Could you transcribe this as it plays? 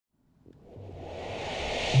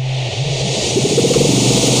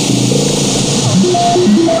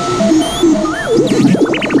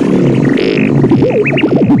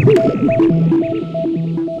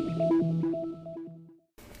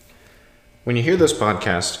when you hear this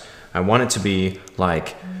podcast, I want it to be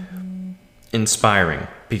like inspiring,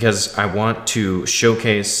 because I want to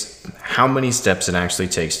showcase how many steps it actually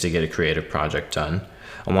takes to get a creative project done.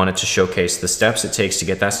 I want it to showcase the steps it takes to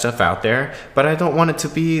get that stuff out there, but I don't want it to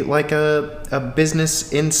be like a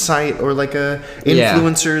business insight or like a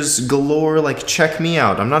influencers galore, like check me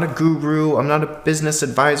out. I'm not a guru. I'm not a business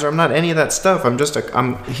advisor. I'm not any of that stuff.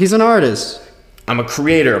 He's an artist. I'm a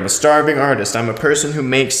creator. I'm a starving artist. I'm a person who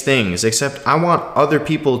makes things, except I want other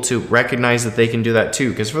people to recognize that they can do that too.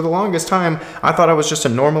 Because for the longest time, I thought I was just a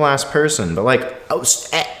normal ass person, but like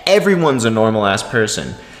everyone's a normal ass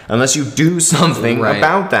person. Unless you do something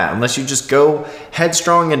about that. Unless you just go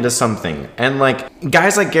headstrong into something. And like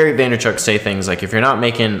guys like Gary Vaynerchuk say things like, if you're not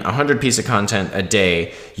making 100 pieces of content a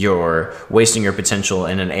day, you're wasting your potential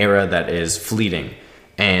in an era that is fleeting.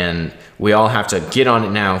 And we all have to get on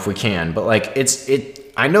it now if we can. But like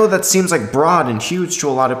I know that seems like broad and huge to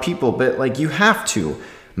a lot of people, but like you have to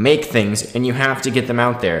make things and you have to get them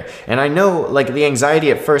out there. And I know like the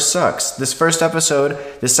anxiety at first sucks. This first episode,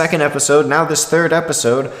 the second episode, now this third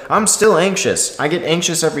episode, I'm still anxious. I get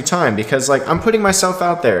anxious every time because like I'm putting myself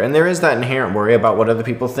out there, and there is that inherent worry about what other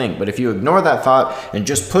people think. But if you ignore that thought and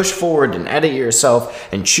just push forward and edit yourself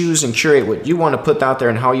and choose and curate what you want to put out there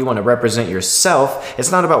and how you want to represent yourself, it's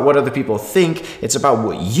not about what other people think, it's about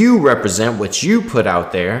what you represent, what you put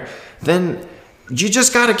out there, then you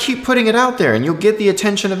just got to keep putting it out there and you'll get the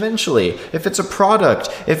attention eventually. If it's a product,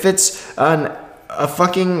 if it's a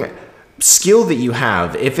fucking skill that you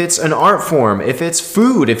have, if it's an art form, if it's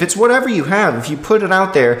food, if it's whatever you have, if you put it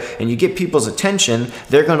out there and you get people's attention,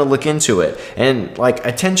 they're going to look into it. And like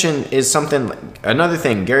attention is something, another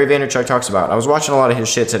thing Gary Vaynerchuk talks about. I was watching a lot of his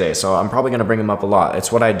shit today, so I'm probably going to bring him up a lot.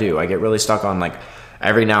 It's what I do. I get really stuck on like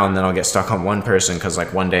every now and then I'll get stuck on one person because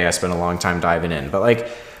like one day I spent a long time diving in. But like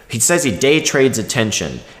he says he day trades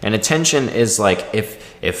attention, and attention is like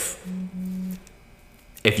if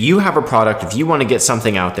you have a product, if you want to get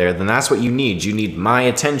something out there, then that's what you need. You need my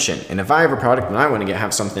attention. And if I have a product and I want to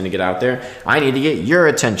have something to get out there, I need to get your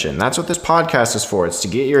attention. That's what this podcast is for. It's to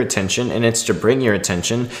get your attention, and it's to bring your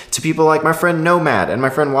attention to people like my friend Nomad and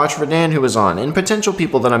my friend Watch for Dan, who is on, and potential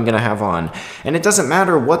people that I'm going to have on. And it doesn't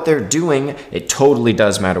matter what they're doing. It totally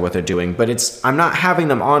does matter what they're doing, but I'm not having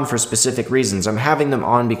them on for specific reasons. I'm having them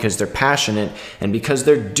on because they're passionate and because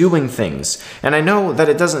they're doing things. And I know that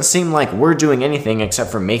it doesn't seem like we're doing anything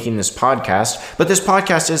except for making this podcast, but this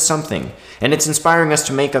podcast is something, and it's inspiring us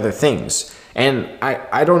to make other things. And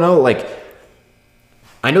I don't know, like,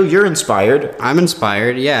 I know you're inspired. I'm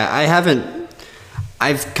inspired. Yeah,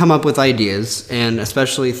 I've come up with ideas, and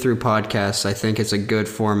especially through podcasts, I think it's a good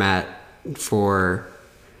format for,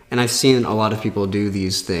 and I've seen a lot of people do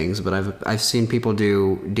these things, but I've seen people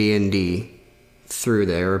do D&D through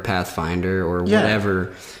there, or Pathfinder, or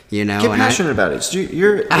whatever, you know. Get passionate about it.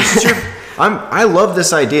 I love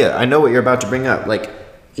this idea. I know what you're about to bring up. Like,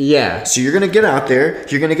 yeah. So you're gonna get out there.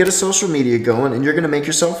 You're gonna get a social media going, and you're gonna make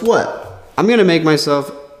yourself what? I'm gonna make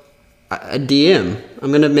myself a DM.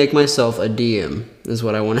 I'm gonna make myself a DM. Is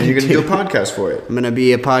what I want to do. You're gonna do a podcast for it. I'm gonna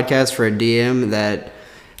be a podcast for a DM that.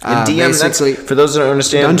 And DM, basically, for those that don't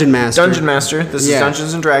understand, Dungeon Master. Dungeon Master. This is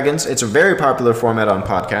Dungeons and Dragons. It's a very popular format on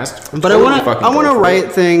podcast. But I want to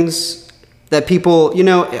write things that people, you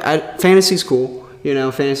know, fantasy's cool. You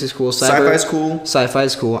know, fantasy's cool. Sci-fi's cool.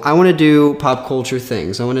 Sci-fi's cool. I want to do pop culture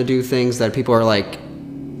things. I want to do things that people are like,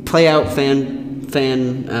 play out not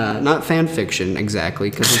fan fiction exactly,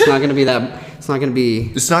 because it's not going to be that. It's not going to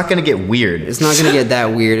be. It's not going to get weird. It's not going to get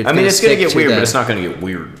that weird. It's going to get weird, but it's not going to get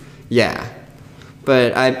weird. Yeah.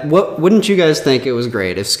 But wouldn't you guys think it was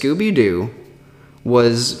great if Scooby-Doo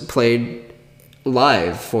was played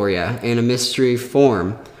live for you in a mystery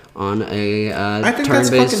form on a I think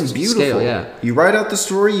turn-based that's fucking beautiful. Scale, yeah. You write out the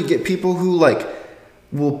story, you get people who like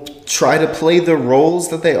will try to play the roles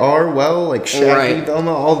that they are well, like Shaggy,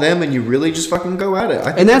 Velma, all them, and you really just fucking go at it. I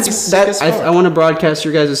think and that's that. I want to broadcast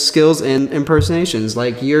your guys' skills and impersonations.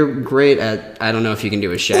 Like, you're great at. I don't know if you can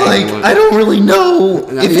do a Shaggy. Like, I don't really know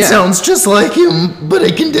if it sounds just like him, but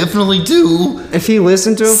I can definitely do. If he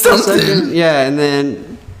listened to him for a second, yeah, and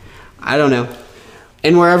then I don't know.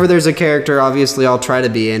 And wherever there's a character, obviously I'll try to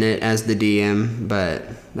be in it as the DM, but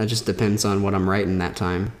that just depends on what I'm writing that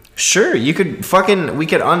time. Sure, we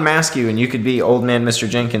could unmask you and you could be Old Man Mr.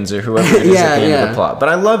 Jenkins or whoever it is at the end of the plot. But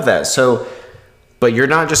I love that. So, but you're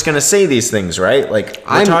not just going to say these things, right? Like,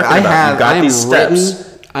 you've got these steps.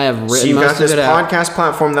 I have written so you've got this podcast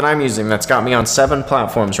platform that I'm using that's got me on 7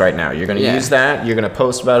 platforms right now. You're going to use that. You're going to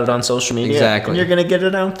post about it on social media. Exactly. And you're going to get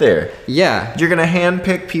it out there. Yeah. You're going to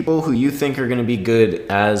handpick people who you think are going to be good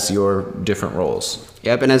as your different roles.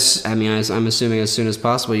 Yep, and I'm assuming as soon as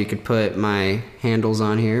possible you could put my handles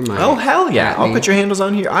on here. Oh, hell yeah. I'll put your handles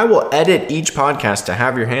on here. I will edit each podcast to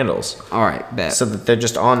have your handles. All right, bet. So that they're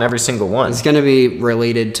just on every single one. It's going to be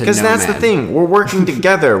related to Because that's the thing. We're working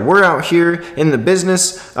together. We're out here in the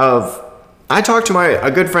business of... I talked to a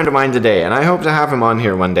good friend of mine today, and I hope to have him on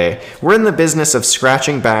here one day. We're in the business of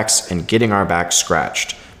scratching backs and getting our backs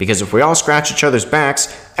scratched. Because if we all scratch each other's backs,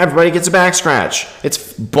 everybody gets a back scratch.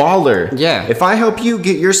 It's baller. Yeah. If I help you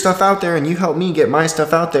get your stuff out there and you help me get my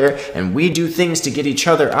stuff out there and we do things to get each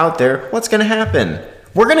other out there, what's going to happen?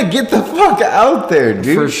 We're going to get the fuck out there,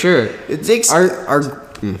 dude. For sure. It takes...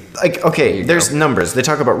 Like, okay, there's go. numbers. They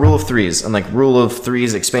talk about rule of threes and like rule of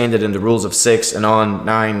threes expanded into rules of 6 and on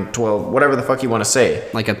 9, 12, whatever the fuck you want to say.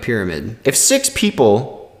 Like a pyramid. If 6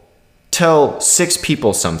 people tell 6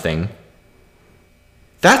 people something...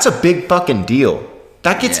 That's a big fucking deal.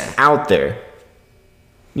 That gets out there.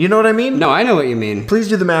 You know what I mean? No, I know what you mean. Please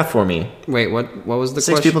do the math for me. Wait, what was the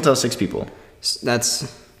 6 question? people tell 6 people.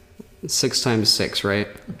 That's 6 times 6, right?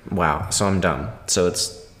 Wow, so I'm dumb. So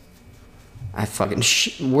it's...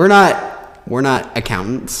 We're not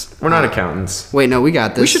accountants. We're not accountants. Wait, no, we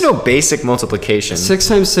got this. We should know basic multiplication. 6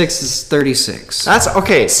 times 6 is 36. That's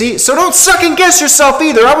okay. See, so don't second guess yourself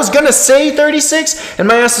either. I was gonna say 36, and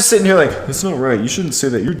my ass was sitting here like, that's not right. You shouldn't say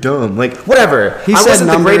that. You're dumb. Like, whatever. I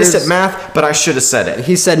wasn't the greatest at math, but I should have said it.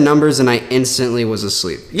 He said numbers, and I instantly was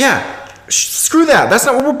asleep. Yeah. Screw that. That's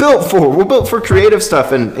not what we're built for. We're built for creative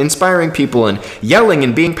stuff and inspiring people and yelling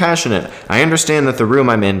and being passionate. I understand that the room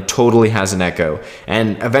I'm in totally has an echo,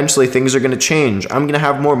 and eventually things are going to change. I'm going to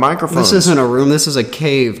have more microphones. This isn't a room. This is a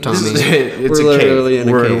cave, Tommy. It's a cave.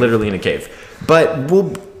 We're literally in a cave. But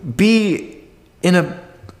we'll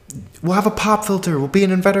have a pop filter. We'll be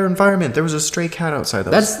in a better environment. There was a stray cat outside.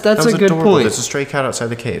 That's a good adorable. point. There's a stray cat outside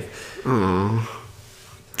the cave. Aww.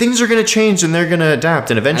 Things are going to change and they're going to adapt,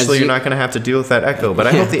 and eventually you're not going to have to deal with that echo. But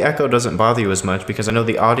I hope the echo doesn't bother you as much, because I know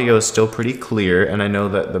the audio is still pretty clear, and I know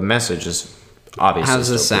that the message is obviously How does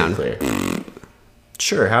this sound? Clear.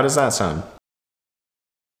 Sure, how does that sound?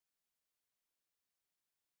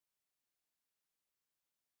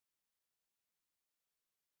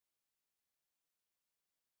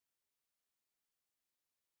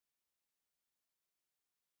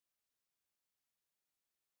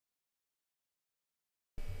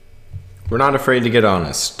 We're not afraid to get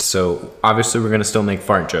honest, so obviously we're going to still make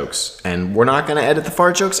fart jokes. And we're not going to edit the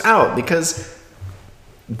fart jokes out, because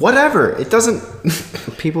whatever, it doesn't...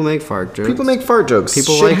 People make fart jokes. People make fart jokes.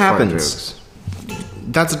 People shit like happens. fart jokes.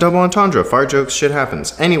 That's a double entendre. Fart jokes, shit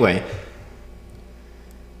happens. Anyway,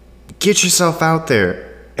 get yourself out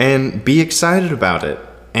there and be excited about it.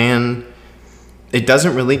 And it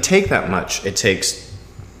doesn't really take that much. It takes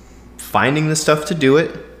finding the stuff to do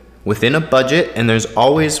it within a budget, and there's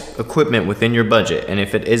always equipment within your budget. And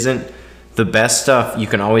if it isn't the best stuff, you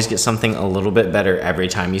can always get something a little bit better every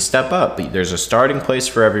time you step up. There's a starting place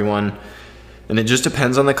for everyone, and it just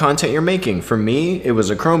depends on the content you're making. For me, it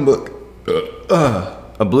was a Chromebook,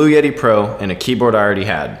 a Blue Yeti Pro, and a keyboard I already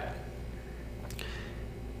had.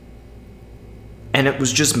 And it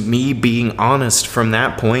was just me being honest from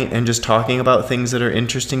that point and just talking about things that are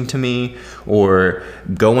interesting to me, or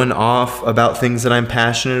going off about things that I'm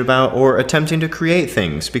passionate about, or attempting to create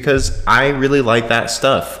things, because I really like that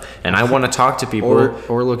stuff and I want to talk to people.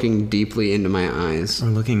 Or looking deeply into my eyes. Or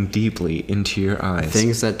looking deeply into your eyes.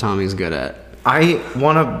 Things that Tommy's good at. I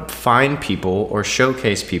want to find people or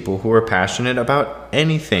showcase people who are passionate about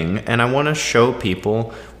anything, and I want to show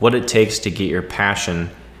people what it takes to get your passion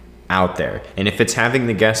out there. And if it's having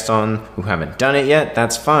the guests on who haven't done it yet,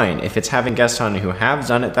 that's fine. If it's having guests on who have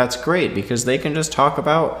done it, that's great, because they can just talk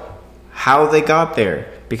about how they got there.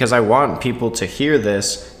 Because I want people to hear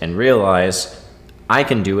this and realize I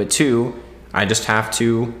can do it too. I just have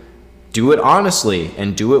to do it honestly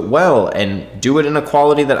and do it well and do it in a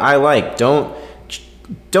quality that I like. Don't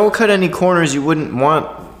cut any corners you wouldn't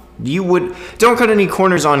want. Don't cut any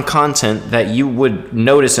corners on content that you would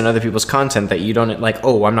notice in other people's content that you don't like.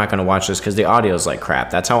 Oh, I'm not going to watch this because the audio's like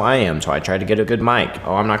crap. That's how I am, so I try to get a good mic.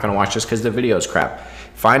 Oh, I'm not going to watch this because the video's crap.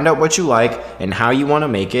 Find out what you like and how you want to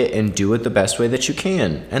make it, and do it the best way that you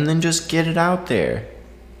can, and then just get it out there.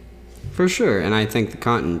 For sure, and I think the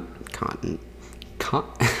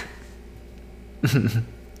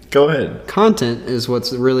Go ahead. content is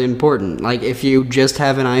what's really important. Like, if you just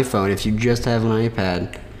have an iPhone, if you just have an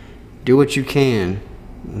iPad, do what you can.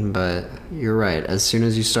 But you're right. As soon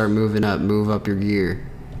as you start move up your gear.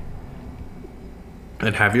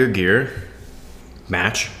 And have your gear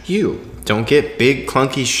match you. Don't get big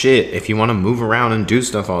clunky shit if you want to move around and do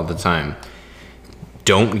stuff all the time.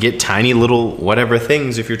 don't get tiny little whatever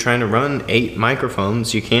things if you're trying to run 8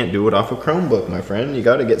 microphones. You can't do it off a Chromebook, my friend. You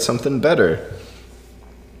got to get something better.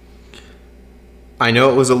 I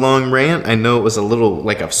know it was a long rant. I know it was a little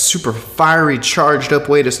like a super fiery, charged up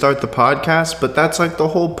way to start the podcast, but that's like the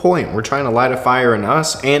whole point. We're trying to light a fire in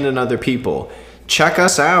us and in other people. Check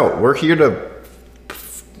us out. We're here to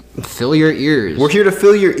fill your ears. We're here to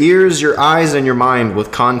fill your ears, your eyes, and your mind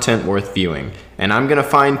with content worth viewing. And I'm going to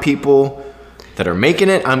find people that are making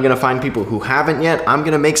it. I'm going to find people who haven't yet. I'm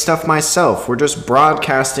going to make stuff myself. We're just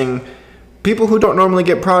broadcasting people who don't normally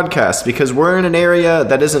get broadcast because we're in an area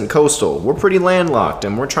that isn't coastal. We're pretty landlocked,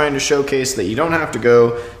 and we're trying to showcase that you don't have to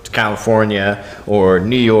go to California or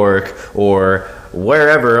New York or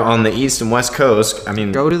wherever on the east and west coast. I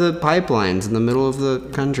mean, go to the pipelines in the middle of the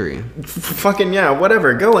country. Fucking yeah,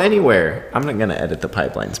 whatever. Go anywhere. I'm not gonna edit the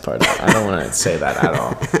pipelines part out. I don't want to say that at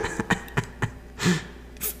all.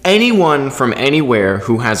 Anyone from anywhere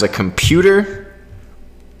who has a computer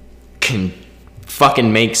can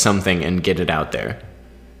fucking make something and get it out there,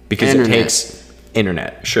 because it takes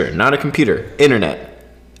internet. Sure, not a computer, internet.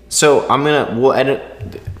 So we'll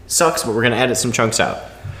edit. Sucks, but we're gonna edit some chunks out.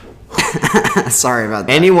 Sorry about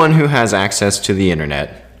that. Anyone who has access to the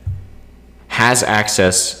internet has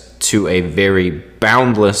access to a very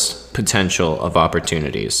boundless potential of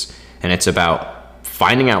opportunities. And it's about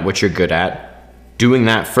finding out what you're good at, doing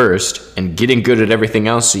that first, and getting good at everything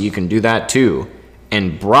else so you can do that too.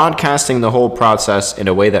 And broadcasting the whole process in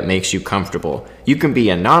a way that makes you comfortable. You can be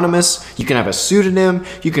anonymous, you can have a pseudonym,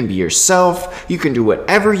 you can be yourself, you can do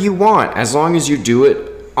whatever you want as long as you do it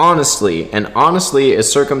honestly. And honestly is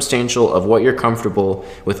circumstantial of what you're comfortable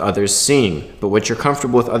with others seeing. But what you're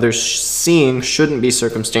comfortable with others seeing shouldn't be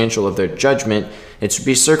circumstantial of their judgment. It should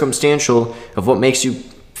be circumstantial of what makes you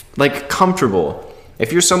comfortable.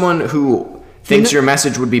 If you're someone who thinks your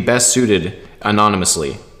message would be best suited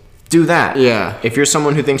anonymously, do that. Yeah. If you're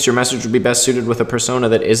someone who thinks your message would be best suited with a persona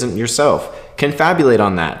that isn't yourself, confabulate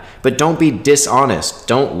on that. But don't be dishonest.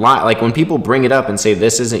 Don't lie. Like when people bring it up and say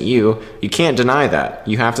this isn't you, you can't deny that.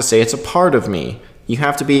 You have to say it's a part of me. You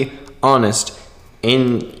have to be honest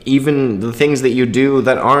in even the things that you do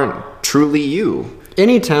that aren't truly you.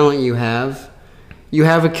 Any talent you have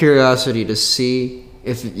a curiosity to see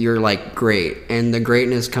if you're like great, and the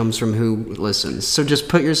greatness comes from who listens. So just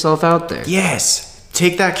put yourself out there. Yes.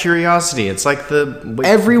 Take that curiosity. It's like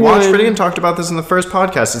everyone. Watch Fritigan talked about this in the first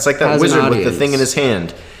podcast. It's like that wizard with the thing in his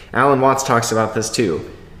hand. Alan Watts talks about this too.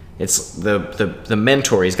 It's the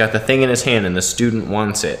mentor. He's got the thing in his hand and the student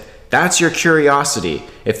wants it. That's your curiosity.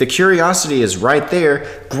 If the curiosity is right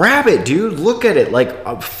there, grab it, dude. Look at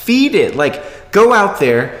it. Feed it. Go out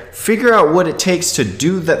there, figure out what it takes to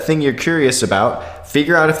do that thing you're curious about,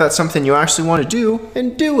 figure out if that's something you actually want to do,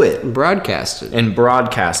 and do it. Broadcast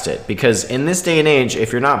it. Because in this day and age,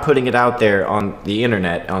 if you're not putting it out there on the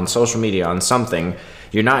internet, on social media, on something,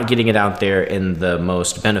 you're not getting it out there in the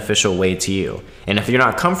most beneficial way to you. And if you're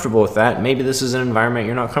not comfortable with that, maybe this is an environment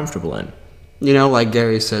you're not comfortable in. You know, like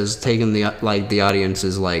Gary says, taking the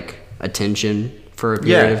audience's attention for a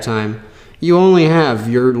period of time. You only have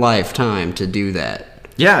your lifetime to do that.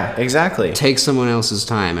 Yeah, exactly. Take someone else's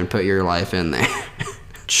time and put your life in there.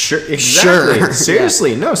 Sure, exactly. Sure.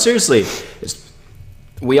 Seriously. Yeah. No, seriously.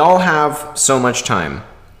 We all have so much time.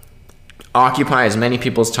 Occupy as many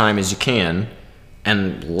people's time as you can,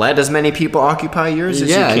 and let as many people occupy yours as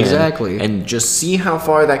you can. Yeah, exactly. And just see how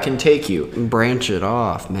far that can take you. Branch it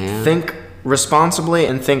off, man. Think responsibly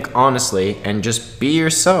and think honestly, and just be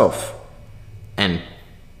yourself. And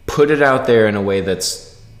put it out there in a way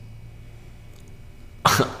that's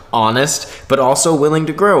honest, but also willing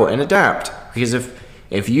to grow and adapt. Because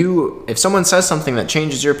if someone says something that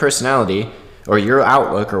changes your personality or your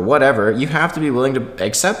outlook or whatever, you have to be willing to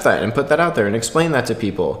accept that and put that out there and explain that to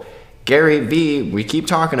people. Gary Vee, we keep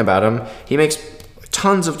talking about him. He makes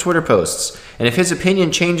tons of Twitter posts. And if his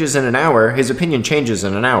opinion changes in an hour, his opinion changes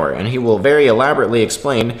in an hour. And he will very elaborately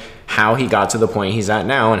explain how he got to the point he's at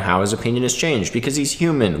now and how his opinion has changed. Because he's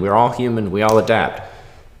human. We're all human. We all adapt.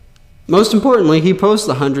 Most importantly, he posts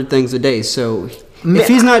 100 things a day. So if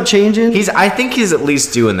he's not changing... I think he's at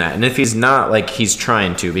least doing that. And if he's not, he's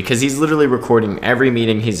trying to. Because he's literally recording every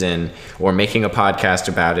meeting he's in, or making a podcast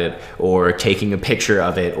about it, or taking a picture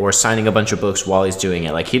of it, or signing a bunch of books while he's doing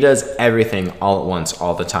it. He does everything all at once,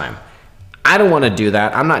 all the time. I don't want to do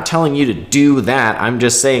that. I'm not telling you to do that. I'm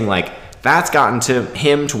just saying, that's gotten to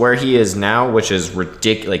him to where he is now, which is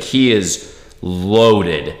ridiculous. He is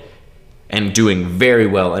loaded and doing very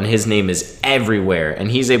well, and his name is everywhere, and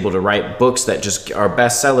he's able to write books that just are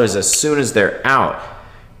bestsellers as soon as they're out,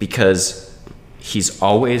 because he's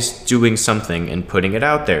always doing something and putting it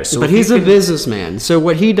out there. So but he's a businessman, so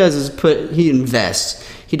what he does is he invests.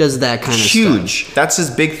 He does that kind of huge stuff. That's his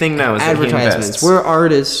big thing now. Is advertisements. We're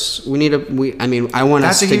artists. We need I want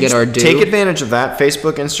us to get our due. Take advantage of that.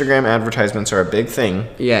 Facebook, Instagram advertisements are a big thing.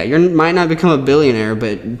 Yeah, you might not become a billionaire,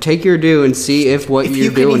 but take your due and see if what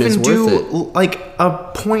you're doing is worth it. Like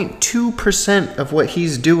a 0.2% of what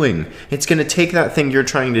he's doing, it's going to take that thing you're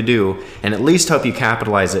trying to do and at least help you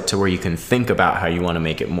capitalize it to where you can think about how you want to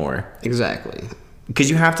make it more. Exactly. Because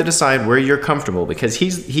you have to decide where you're comfortable, because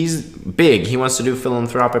he's big. He wants to do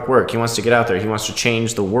philanthropic work. He wants to get out there. He wants to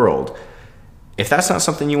change the world. If that's not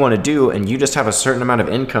something you want to do and you just have a certain amount of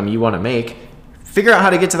income you want to make, figure out how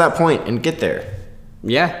to get to that point and get there.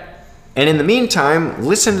 Yeah. And in the meantime,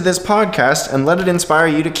 listen to this podcast and let it inspire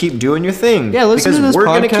you to keep doing your thing. Yeah, listen to this podcast. Because we're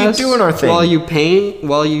going to keep doing our thing. While you paint,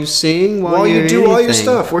 while you sing, while you do anything. all your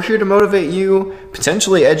stuff. We're here to motivate you,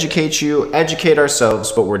 potentially educate you, educate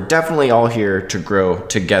ourselves, but we're definitely all here to grow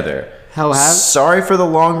together. Sorry for the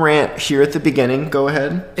long rant here at the beginning. Go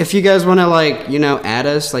ahead. If you guys want to, add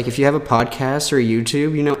us, if you have a podcast or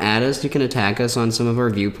YouTube, add us. You can attack us on some of our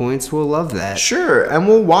viewpoints. We'll love that. Sure, and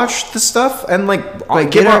we'll watch the stuff and we're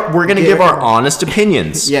going to give our honest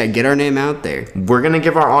opinions. Yeah, get our name out there. We're going to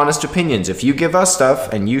give our honest opinions. If you give us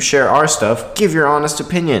stuff and you share our stuff, give your honest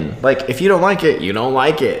opinion. If you don't like it, you don't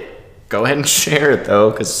like it. Go ahead and share it,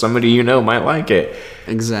 though, because somebody you know might like it.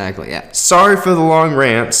 Exactly, yeah. Sorry for the long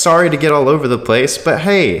rant. Sorry to get all over the place. But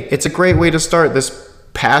hey, it's a great way to start this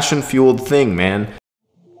passion-fueled thing, man.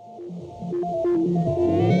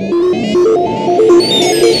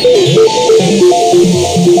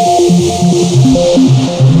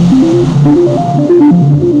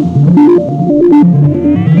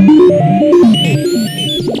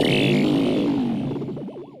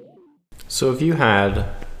 So if you had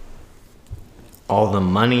all the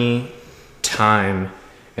money, time,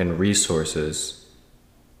 and resources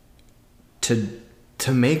to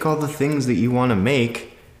make all the things that you want to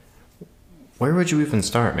make, where would you even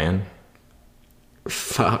start, man?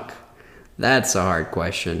 Fuck. That's a hard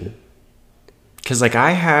question. Because,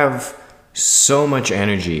 I have so much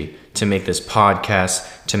energy to make this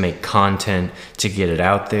podcast, to make content, to get it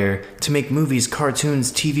out there, to make movies,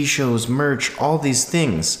 cartoons, TV shows, merch, all these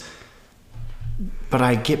things. But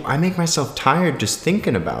I make myself tired just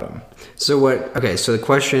thinking about them. So the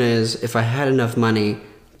question is, if I had enough money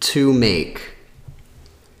to make,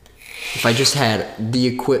 if I just had the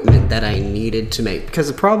equipment that I needed to make, because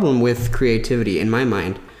the problem with creativity, in my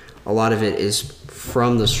mind, a lot of it is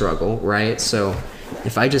from the struggle, right? So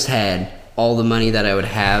if I just had all the money that I would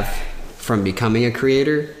have from becoming a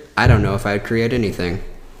creator, I don't know if I'd create anything.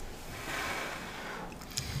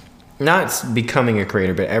 Not becoming a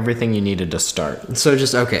creator, but everything you needed to start. So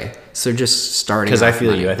just starting. Because I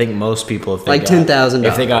feel you. I think most people, if they $10,000,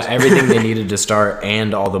 if they got everything they needed to start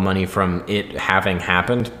and all the money from it having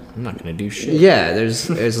happened, I'm not gonna do shit. Yeah, there's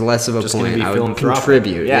less of a just point. Gonna be I would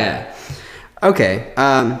contribute. Yeah. Okay.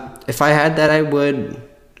 If I had that, I would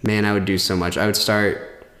do so much. I would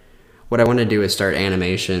start. What I want to do is start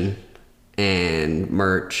animation and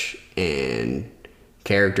merch and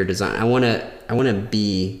character design. I want to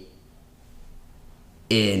be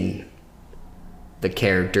in the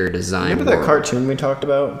character design. Remember that cartoon we talked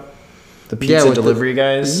about? The pizza delivery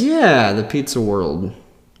guys? Yeah, the Pizza World.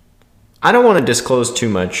 I don't want to disclose too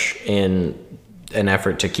much in an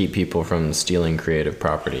effort to keep people from stealing creative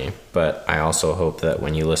property, but I also hope that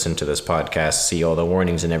when you listen to this podcast, see all the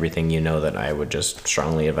warnings and everything, you know that I would just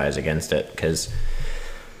strongly advise against it, because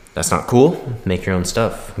that's not cool. Make your own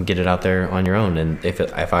stuff. Get it out there on your own. And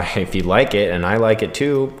if you like it and I like it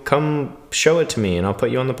too, come show it to me and I'll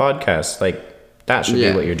put you on the podcast. That should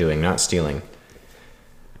be what you're doing, not stealing.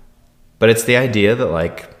 But it's the idea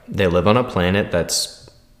that they live on a planet that's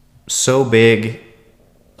so big,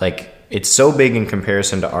 it's so big in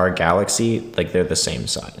comparison to our galaxy, they're the same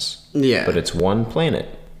size. Yeah. But it's one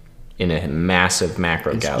planet in a massive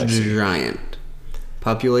macro galaxy. It's giant.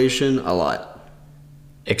 Population, a lot.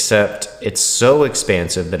 Except it's so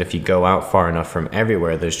expansive that if you go out far enough from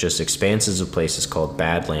everywhere, there's just expanses of places called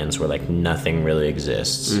Badlands where nothing really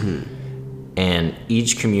exists. Mm-hmm. And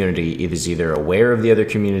each community is either aware of the other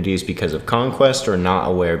communities because of conquest or not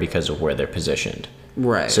aware because of where they're positioned.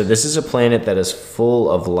 Right. So this is a planet that is full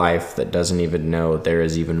of life that doesn't even know there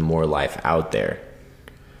is even more life out there.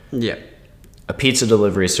 Yeah. A pizza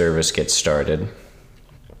delivery service gets started,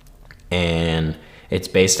 and it's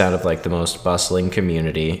based out of the most bustling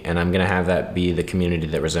community, and I'm gonna have that be the community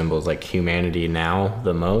that resembles humanity now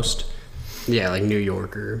the most. Yeah, like New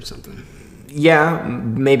York or something. Yeah,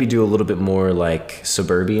 maybe do a little bit more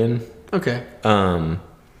suburban. Okay.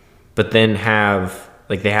 but then have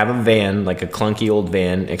like they have a van, like a clunky old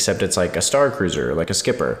van, except it's like a Star Cruiser, like a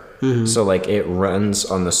Skipper. So like it runs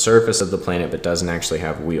on the surface of the planet but doesn't actually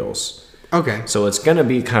have wheels. Okay. So it's gonna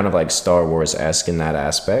be kind of like Star Wars-esque in that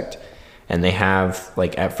aspect. And they have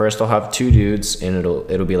like at first they'll have two dudes, and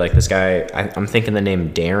it'll be like this guy. I'm thinking the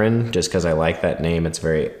name Darren just because I like that name. It's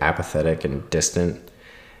very apathetic and distant.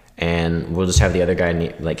 And we'll just have the other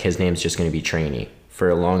guy like his name's just gonna be Trainee for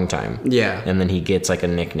a long time. Yeah. And then he gets like a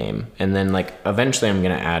nickname, and then like eventually I'm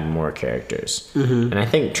gonna add more characters. And I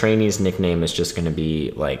think Trainee's nickname is just gonna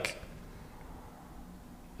be like.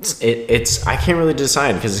 It's I can't really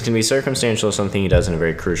decide because it's going to be circumstantial of something he does in a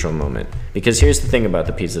very crucial moment. Because here's the thing about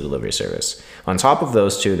the pizza delivery service. On top of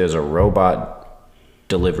those two, there's a robot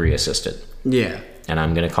delivery assistant. Yeah. And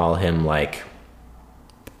I'm going to call him like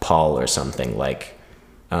Paul or something. Like,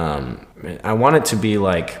 I want it to be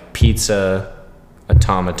like pizza,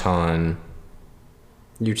 automaton,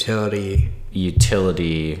 utility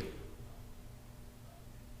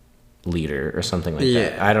leader or something like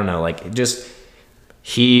that. I don't know. Like just...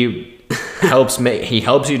 He helps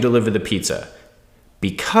you deliver the pizza,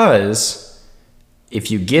 because if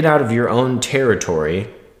you get out of your own territory,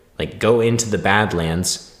 like go into the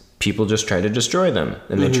Badlands, people just try to destroy them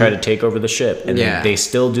and they try to take over the ship, and they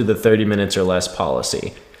still do the 30 minutes or less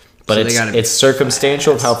policy. But so it's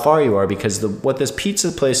circumstantial of how far you are, because what this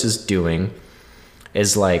pizza place is doing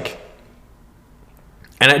is like,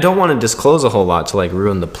 and I don't want to disclose a whole lot to like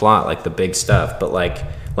ruin the plot, like the big stuff, but like,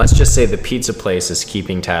 let's just say the pizza place is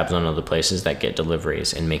keeping tabs on other places that get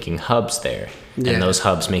deliveries and making hubs there. Yeah. And those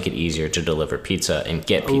hubs make it easier to deliver pizza and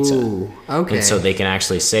get pizza. Ooh, okay. And so they can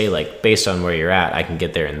actually say, like, based on where you're at, I can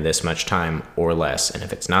get there in this much time or less. And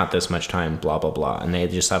if it's not this much time, blah, blah, blah. And they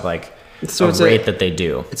just have, like, a rate that they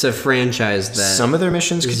do. It's a franchise that... Some of their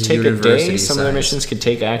missions could take a day. Some of their missions could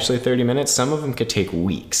take actually 30 minutes. Some of them could take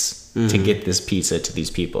weeks to get this pizza to these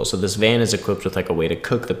people. So this van is equipped with, like, a way to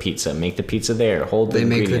cook the pizza, make the pizza there, hold the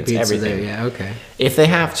ingredients, everything. There. Yeah, okay. If they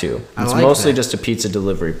have to. It's mostly just a pizza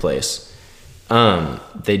delivery place.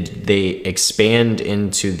 They expand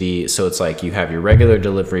into the... So it's like you have your regular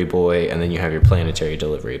delivery boy, and then you have your planetary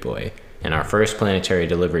delivery boy. And our first planetary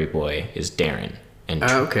delivery boy is Darren. And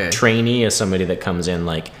Trainee is somebody that comes in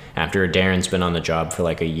like after Darren's been on the job for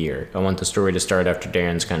like a year. I want the story to start after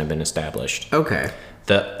Darren's kind of been established. Okay.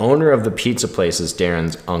 The owner of the pizza place is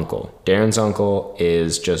Darren's uncle. Darren's uncle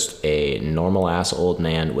is just a normal ass old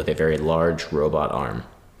man with a very large robot arm.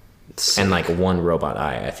 Sick. And like one robot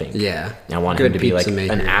eye, I think. Yeah. I want him to be like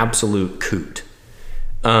an absolute coot.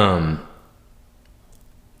 I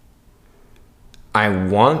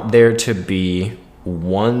want there to be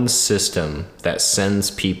one system that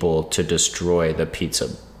sends people to destroy the pizza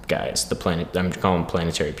guys, the planet. I'm calling them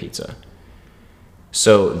planetary pizza.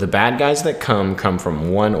 So the bad guys that come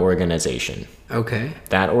from one organization. Okay.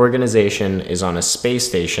 That organization is on a space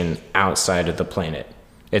station outside of the planet.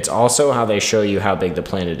 It's also how they show you how big the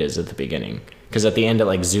planet is at the beginning. Because at the end it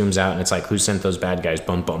like zooms out and it's like, who sent those bad guys?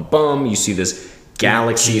 Bum, bum, bum. You see this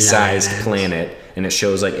galaxy-sized planet, and it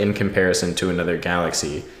shows like in comparison to another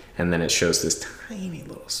galaxy. And then it shows this tiny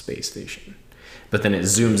little space station. But then it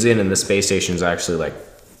zooms in, and the space station is actually like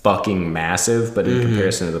fucking massive. But in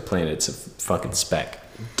comparison to the planet, it's a fucking speck.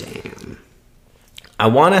 Damn. I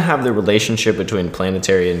want to have the relationship between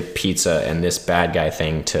planetary and pizza and this bad guy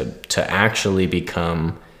thing to actually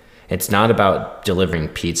become... It's not about delivering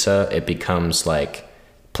pizza. It becomes like...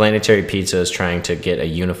 Planetary pizza is trying to get a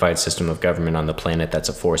unified system of government on the planet that's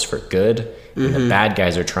a force for good. And the bad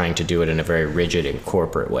guys are trying to do it in a very rigid and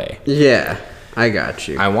corporate way. Yeah, I got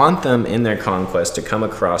you. I want them in their conquest to come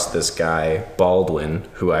across this guy, Baldwin,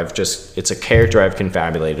 who it's a character I've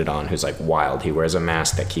confabulated on, who's like wild. He wears a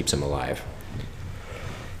mask that keeps him alive.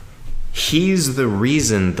 He's the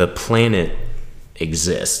reason the planet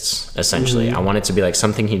exists, essentially. I want it to be like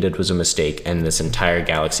something he did was a mistake, and this entire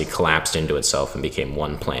galaxy collapsed into itself and became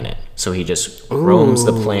one planet. So he just roams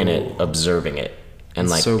the planet observing it and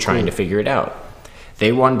like trying to figure it out.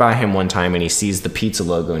 They run by him one time and he sees the pizza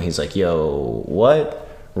logo and he's like, yo, what?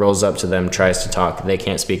 Rolls up to them, tries to talk. They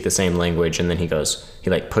can't speak the same language, and then he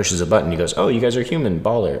like pushes a button. He goes, oh, you guys are human,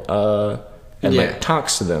 baller. And like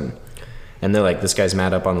talks to them. And they're like, this guy's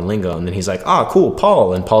mad up on the lingo. And then he's like, oh, cool,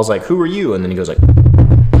 Paul. And Paul's like, who are you? And then he goes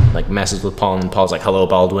like messes with Paul. And then Paul's like, hello,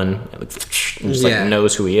 Baldwin. And just like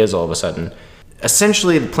knows who he is all of a sudden.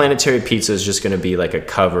 Essentially, the planetary pizza is just going to be like a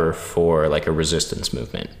cover for like a resistance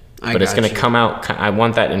movement. But it's going to come out. I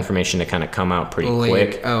want that information to kind of come out pretty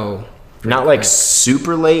quick. Oh. Not like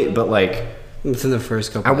super late, but like Within the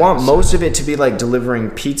first couple I want episodes. most of it to be like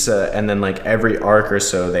delivering pizza, and then like every arc or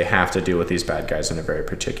so they have to deal with these bad guys in a very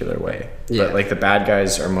particular way. Yeah. But like the bad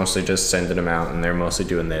guys are mostly just sending them out, and they're mostly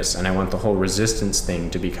doing this. And I want the whole resistance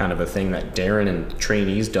thing to be kind of a thing that Darren and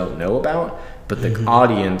trainees don't know about, but the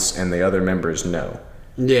audience and the other members know.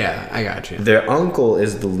 Yeah, I got you. Their uncle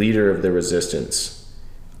is the leader of the resistance.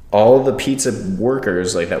 All the pizza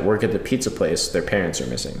workers like that work at the pizza place, their parents are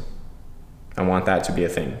missing. I want that to be a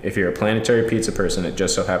thing. If you're a planetary pizza person, it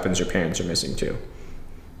just so happens your parents are missing too.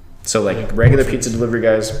 So like regular pizza delivery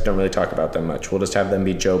guys, don't really talk about them much. We'll just have them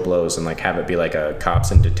be Joe Blows and like have it be like a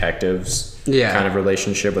cops and detectives kind of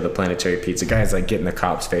relationship with a planetary pizza guys, like getting the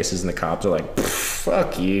cops' faces, and the cops are like,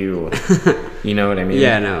 fuck you. You know what I mean?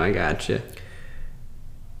 Yeah, no, I got you.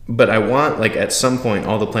 But I want, like, at some point,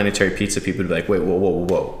 all the planetary pizza people to be like, wait,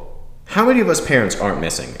 whoa. How many of us parents aren't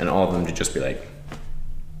missing? And all of them to just be like,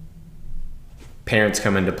 parents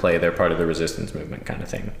come into play, they're part of the resistance movement kind of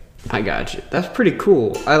thing. I got you. That's pretty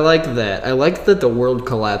cool. I like that. I like that the world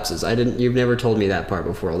collapses. You've never told me that part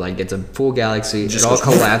before. Like, it's a full galaxy. It all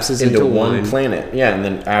collapses into one planet. Yeah, and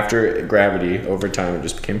then after gravity, over time, it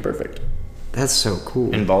just became perfect. That's so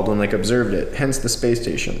cool. And Baldwin, like, observed it. Hence the space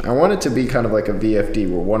station. I want it to be kind of like a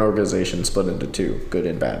VFD, where one organization split into two, good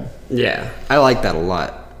and bad. Yeah, I like that a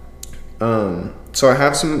lot. So I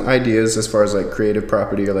have some ideas as far as like creative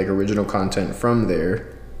property or like original content from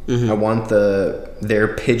there. I want their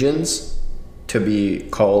pigeons to be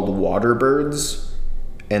called water birds,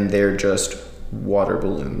 and they're just water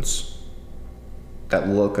balloons that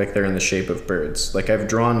look like they're in the shape of birds. Like I've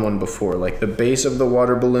drawn one before. Like the base of the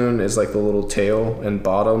water balloon is like the little tail and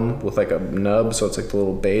bottom with like a nub, so it's like the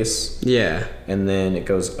little base. Yeah. And then it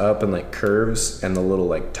goes up and like curves, and the little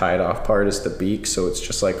like tied off part is the beak, so it's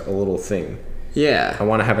just like a little thing. Yeah. I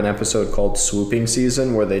want to have an episode called Swooping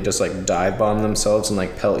Season, where they just like dive bomb themselves and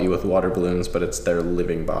like pelt you with water balloons, but it's their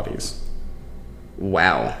living bodies.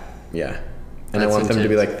 Wow. Yeah. And That's I want them to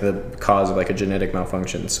be intense. like the cause of like a genetic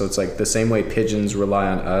malfunction. So it's like the same way pigeons rely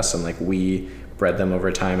on us, and like we bred them over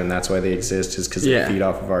time, and that's why they exist, is because they feed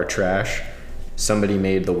off of our trash. Somebody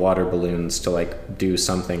made the water balloons to like do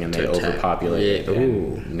something, and they overpopulated. Yeah.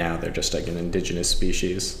 And now they're just like an indigenous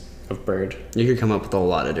species of bird. You could come up with a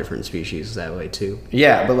lot of different species that way too.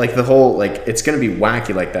 Yeah, but like the whole, like, it's gonna be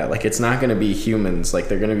wacky like that. Like it's not gonna be humans. Like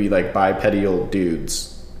they're gonna be like bipedal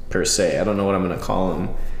dudes per se. I don't know what I'm gonna call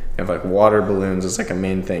them. I have like water balloons is like a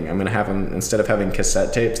main thing. I'm gonna have them, instead of having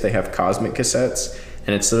cassette tapes, they have cosmic cassettes,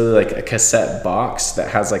 and it's literally like a cassette box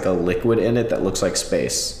that has like a liquid in it that looks like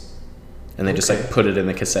space, and they just like put it in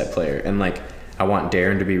the cassette player. And like I want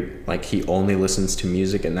Darren to be like, he only listens to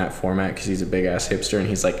music in that format because he's a big ass hipster, and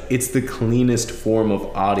he's like, it's the cleanest form of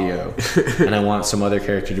audio. And I want some other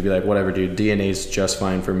character to be like, whatever dude, DNA's just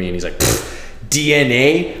fine for me. And he's like,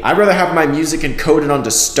 DNA? I'd rather have my music encoded onto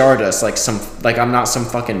Stardust, like I'm not some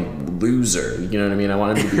fucking loser. You know what I mean? I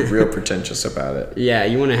want him to be real pretentious about it. Yeah,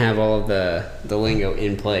 you want to have all of the lingo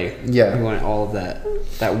in play. Yeah. You want all of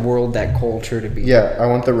that world, that culture to be. Yeah, I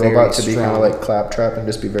want the robot to be kind of strong. like Claptrap and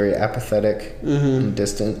just be very apathetic and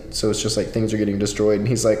distant. So it's just like things are getting destroyed, and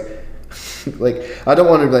he's like, like, I don't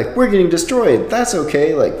want to be like, we're getting destroyed. That's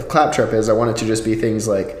okay. Like Claptrap is. I want it to just be things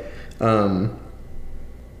like,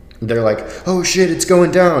 they're like, oh shit, it's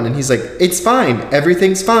going down, and he's like, it's fine,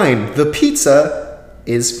 everything's fine, the pizza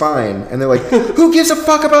is fine. And they're like, who gives a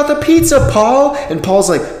fuck about the pizza, Paul? And Paul's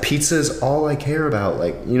like, pizza is all I care about.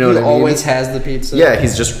 Like, you know He what I mean? always has the pizza. Yeah,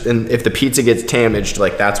 he's just, and if the pizza gets damaged,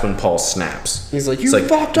 like that's when Paul snaps. He's like, It's you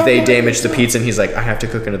fucked up. They my damaged pizza." the pizza, and he's like, I have to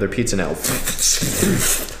cook another pizza now.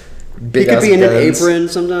 He Big could ass be in an guns. apron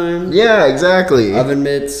sometimes. Yeah, exactly. Oven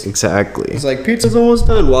mitts. Exactly. He's like, pizza's almost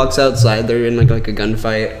done. Walks outside. They're in like a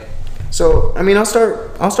gunfight. So, I mean, I'll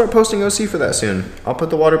start posting OC for that soon. I'll put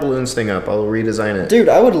the water balloons thing up. I'll redesign it. Dude,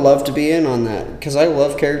 I would love to be in on that because I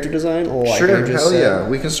love character design. Like Sure, I just hell said. yeah.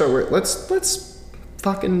 We can start. Let's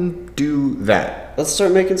fucking do that. Let's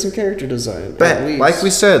start making some character design. But at least. like we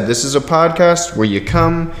said, this is a podcast where you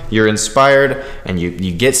come, you're inspired, and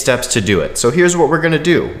you get steps to do it. So here's what we're going to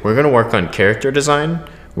do. We're going to work on character design.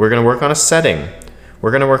 We're going to work on a setting.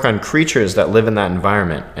 We're going to work on creatures that live in that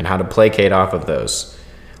environment and how to placate off of those.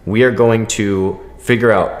 We are going to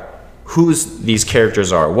figure out whose these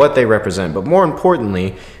characters are, what they represent. But more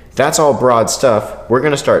importantly, that's all broad stuff. We're going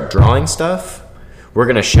to start drawing stuff. We're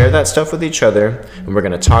going to share that stuff with each other, and we're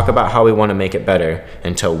going to talk about how we want to make it better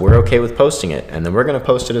until we're okay with posting it. And then we're going to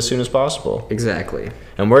post it as soon as possible. Exactly.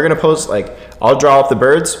 And we're going to post, like, I'll draw up the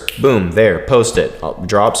birds, boom, there, post it. I'll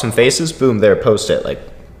draw up some faces, boom, there, post it. Like,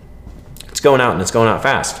 it's going out, and it's going out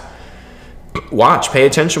fast. Watch, pay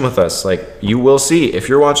attention with us. Like, you will see, if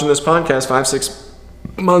you're watching this podcast 5, 6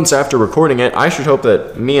 months after recording it, I should hope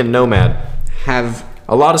that me and Nomad Have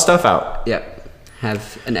a lot of stuff out.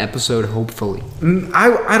 have an episode, hopefully.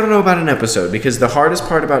 I don't know about an episode, because the hardest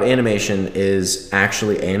part about animation is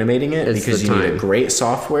actually animating it, It's because the you need a time. great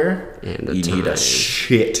software. And the you need a time.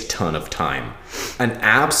 shit ton of time. An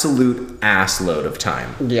absolute ass load of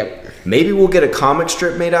time. Yep. Maybe we'll get a comic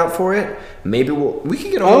strip made out for it. Maybe we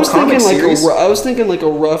could get a I whole was comic thinking series. I was thinking like a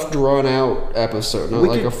rough drawn out episode, not We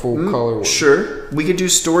like could- a full color one. Sure. We could do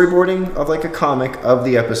storyboarding of like a comic of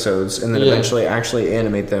the episodes, and then Yeah. eventually actually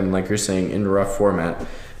animate them, like you're saying, in rough format.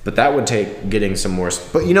 But that would take getting some more.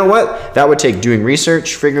 But you know what? That would take doing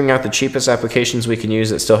research, figuring out the cheapest applications we can use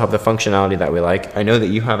that still have the functionality that we like. I know that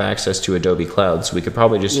you have access to Adobe Cloud, so we could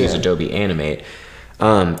probably just use Yeah. Adobe Animate.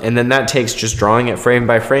 And then that takes just drawing it frame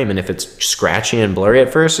by frame. And if it's scratchy and blurry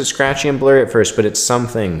at first, it's scratchy and blurry at first, but it's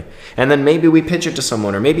something. And then maybe we pitch it to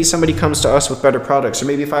someone, or maybe somebody comes to us with better products, or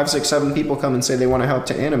maybe 5, 6, 7 people come and say they want to help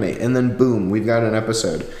to animate. And then boom, we've got an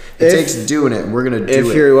episode. It takes doing it, and we're going to do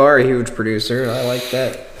If it. you are a huge producer, I like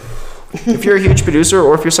that. If you're a huge producer,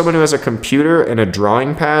 or if you're someone who has a computer and a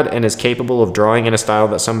drawing pad and is capable of drawing in a style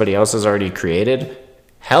that somebody else has already created,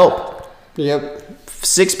 help. Yep.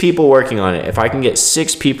 6 people working on it. If I can get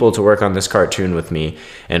 6 people to work on this cartoon with me,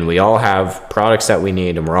 and we all have products that we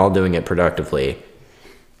need, and we're all doing it productively,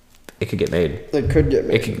 it could get made. It could get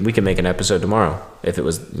made. We could make an episode tomorrow if it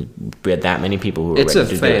was we had that many people who were It's a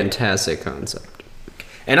ready to do it. fantastic concept.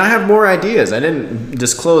 And I have more ideas. I didn't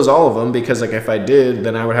disclose all of them because, like, if I did,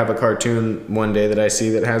 then I would have a cartoon one day that I see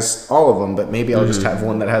that has all of them. But maybe I'll just have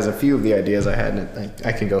one that has a few of the ideas I had, and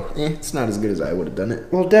I can go, it's not as good as I would have done it.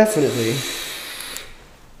 Well, definitely.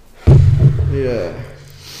 Yeah.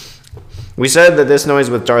 We said that this noise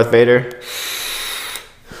with Darth Vader.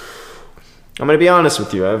 I'm gonna be honest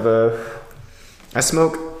with you. I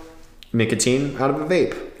smoke nicotine out of a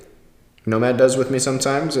vape. Nomad does with me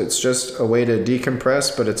sometimes. It's just a way to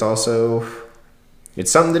decompress, but it's also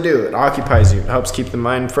something to do. It occupies you. It helps keep the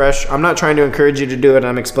mind fresh. I'm not trying to encourage you to do it.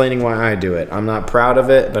 I'm explaining why I do it. I'm not proud of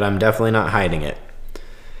it, but I'm definitely not hiding it.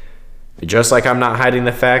 Just like I'm not hiding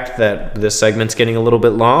the fact that this segment's getting a little bit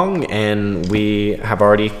long, and we have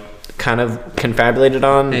already kind of confabulated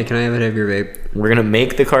on. Hey, can I have it of your vape? We're gonna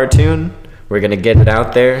make the cartoon. We're gonna get it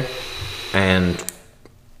out there, and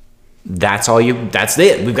that's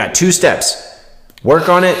it. We've got 2 steps. Work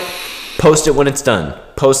on it, post it when it's done.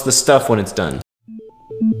 Post the stuff when it's done.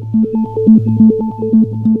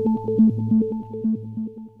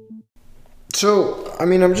 So, I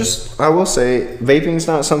mean, I will say, vaping's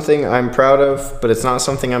not something I'm proud of, but it's not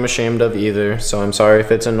something I'm ashamed of either. So I'm sorry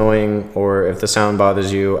if it's annoying or if the sound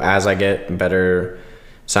bothers you. As I get better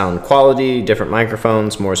sound quality, different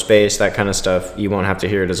microphones, more space, that kind of stuff, you won't have to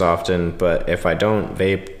hear it as often. But if I don't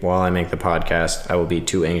vape while I make the podcast, I will be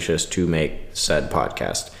too anxious to make said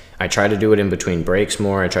podcast. I try to do it in between breaks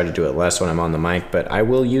more. I try to do it less when I'm on the mic, but I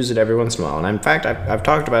will use it every once in a while. And in fact, I've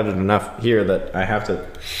talked about it enough here that I have to...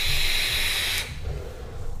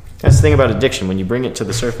 That's the thing about addiction. When you bring it to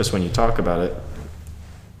the surface, when you talk about it,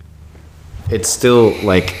 it's still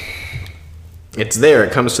like, it's there.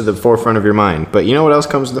 It comes to the forefront of your mind. But you know what else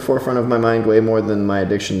comes to the forefront of my mind way more than my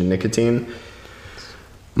addiction to nicotine?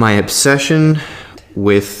 My obsession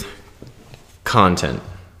with content.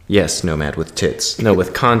 Yes, Nomad with tits. No,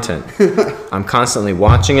 with content. I'm constantly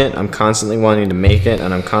watching it. I'm constantly wanting to make it.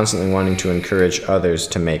 And I'm constantly wanting to encourage others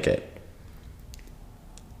to make it.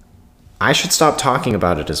 I should stop talking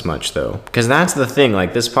about it as much, though, because that's the thing.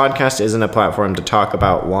 Like, this podcast isn't a platform to talk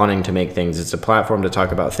about wanting to make things. It's a platform to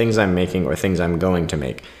talk about things I'm making or things I'm going to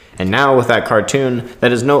make. And now with that cartoon,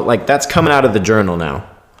 that's coming out of the journal now.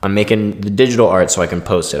 I'm making the digital art so I can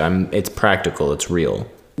post it. It's practical. It's real.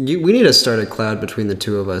 We need to start a cloud between the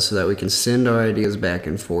 2 of us so that we can send our ideas back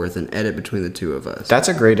and forth and edit between the 2 of us. That's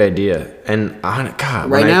a great idea. And God,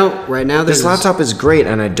 Right now, this laptop is great,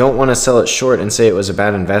 and I don't want to sell it short and say it was a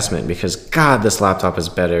bad investment because God, this laptop is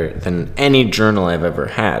better than any journal I've ever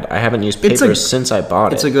had. I haven't used paper since I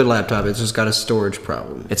bought it. It's a good laptop. It's just got a storage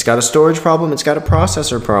problem. It's got a storage problem. It's got a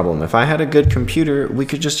processor problem. If I had a good computer, we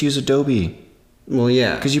could just use Adobe. Well,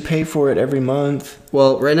 yeah. Because you pay for it every month.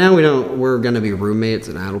 Well, right now we're going to be roommates,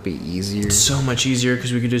 and that'll be easier. It's so much easier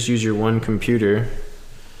because we could just use your one computer.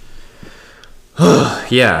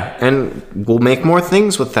 Yeah, and we'll make more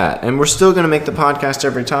things with that. And we're still going to make the podcast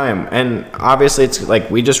every time. And obviously, it's like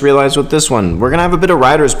we just realized with this one, we're going to have a bit of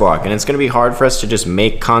writer's block. And it's going to be hard for us to just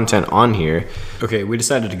make content on here. Okay, we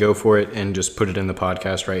decided to go for it and just put it in the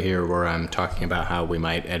podcast right here where I'm talking about how we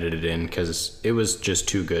might edit it in because it was just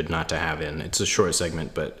too good not to have in. It's a short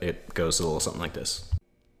segment, but it goes a little something like this.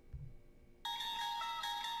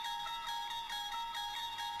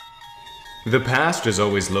 The past is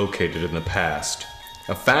always located in the past.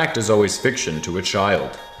 A fact is always fiction to a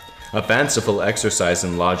child. A fanciful exercise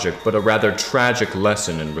in logic, but a rather tragic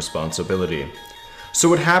lesson in responsibility.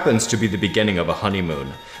 So it happens to be the beginning of a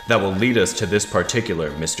honeymoon that will lead us to this particular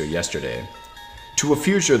Mr. Yesterday. To a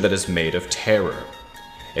future that is made of terror.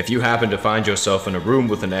 If you happen to find yourself in a room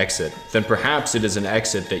with an exit, then perhaps it is an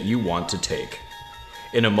exit that you want to take.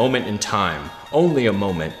 In a moment in time, only a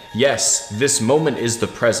moment, yes, this moment is the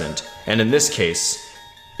present, and in this case,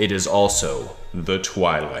 it is also the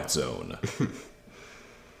Twilight Zone.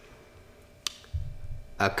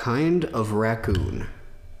 A kind of raccoon.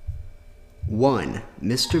 1.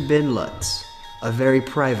 Mr. Ben Lutz, a very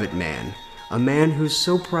private man, a man who's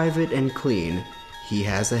so private and clean, he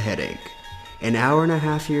has a headache. An hour and a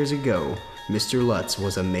half years ago, Mr. Lutz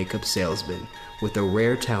was a makeup salesman with a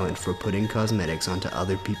rare talent for putting cosmetics onto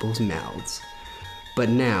other people's mouths. But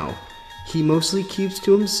now, he mostly keeps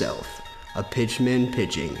to himself, a pitchman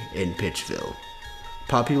pitching in Pitchville.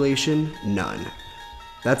 Population, none.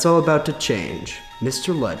 That's all about to change.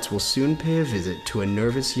 Mr. Lutz will soon pay a visit to a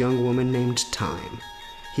nervous young woman named Time.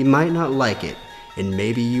 He might not like it, and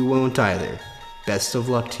maybe you won't either. Best of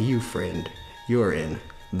luck to you, friend. You're in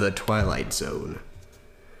the Twilight Zone.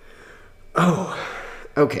 Oh,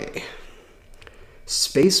 okay.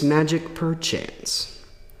 Space magic per chance.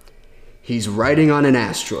 He's riding on an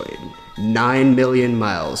asteroid, 9 million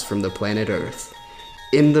miles from the planet Earth.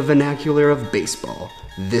 In the vernacular of baseball,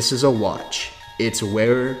 this is a watch. Its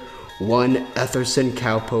wearer, one Etherson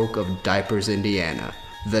Cowpoke of Diapers, Indiana.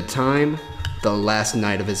 The time, the last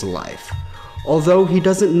night of his life. Although he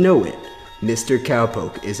doesn't know it, Mr.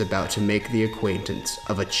 Cowpoke is about to make the acquaintance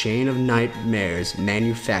of a chain of nightmares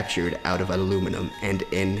manufactured out of aluminum and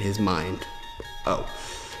in his mind. Oh,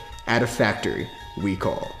 at a factory we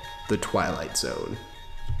call the Twilight Zone.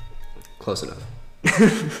 Close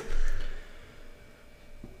enough.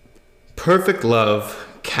 Perfect love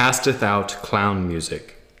casteth out clown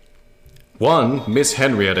music. One, Miss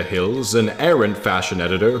Henrietta Hills, an errant fashion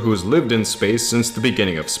editor who's lived in space since the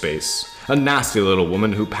beginning of space. A nasty little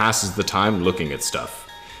woman who passes the time looking at stuff.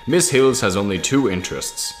 Miss Hills has only 2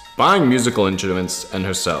 interests, buying musical instruments and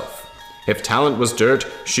herself. If talent was dirt,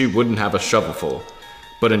 she wouldn't have a shovelful.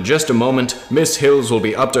 But in just a moment, Miss Hills will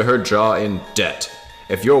be up to her jaw in debt.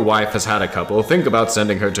 If your wife has had a couple, think about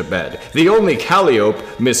sending her to bed. The only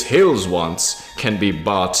calliope Miss Hills wants can be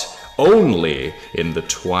bought only in the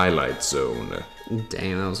Twilight Zone.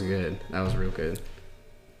 Dang, that was good. That was real good.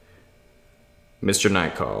 Mr.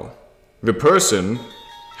 Nightcall. This person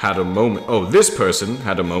had a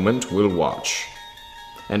moment we'll watch.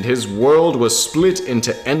 And his world was split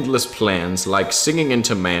into endless plans like singing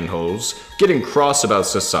into manholes, getting cross about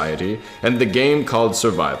society, and the game called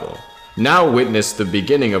survival. Now witness the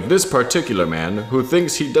beginning of this particular man who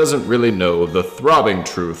thinks he doesn't really know the throbbing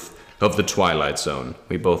truth of the Twilight Zone.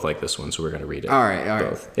 We both like this one, so we're going to read it. All right.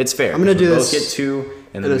 Both. It's fair. I'm gonna do we this both get 2,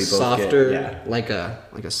 and then in we a both softer, get... like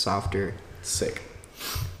a softer. Sick.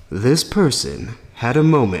 This person had a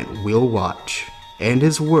moment we'll watch, and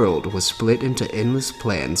his world was split into endless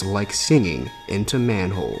plans like singing into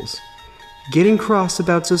manholes. Getting cross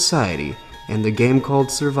about society and the game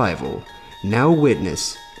called survival. Now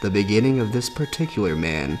witness the beginning of this particular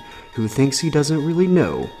man who thinks he doesn't really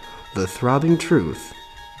know the throbbing truth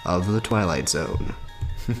of the Twilight Zone.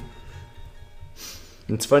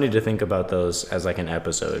 It's funny to think about those as like an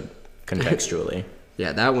episode, contextually.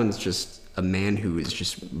 Yeah, that one's just a man who is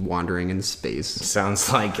just wandering in space.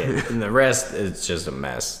 Sounds like it. And the rest is just a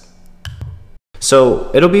mess. So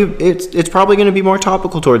it's probably going to be more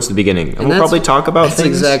topical towards the beginning. And we'll probably talk about that's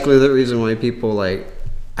things. That's exactly the reason why people like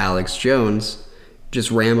Alex Jones just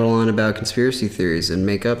ramble on about conspiracy theories and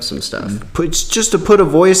make up some stuff. Just to put a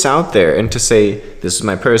voice out there and to say, this is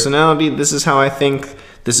my personality, this is how I think,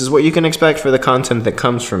 this is what you can expect for the content that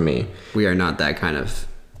comes from me. We are not that kind of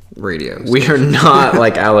radio. We are not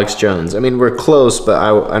like Alex Jones. I mean, we're close, but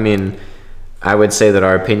I mean, I would say that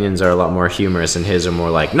our opinions are a lot more humorous and his are more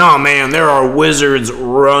like, no, man, there are wizards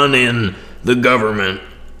running the government.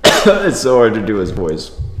 It's so hard to do his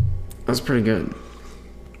voice. That's pretty good.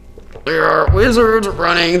 There are wizards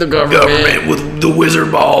running the government with the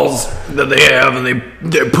wizard balls that they have, and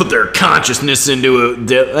they put their consciousness into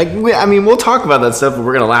it. I mean, we'll talk about that stuff, but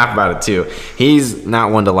we're gonna laugh about it too. He's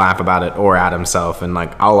not one to laugh about it or at himself, and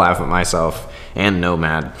like I'll laugh at myself and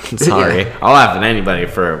Nomad. Sorry, yeah. I'll laugh at anybody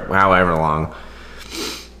for however long.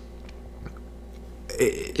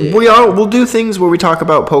 We'll do things where we talk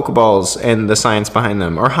about Pokeballs and the science behind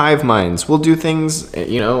them, or hive minds. We'll do things,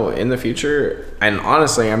 in the future. And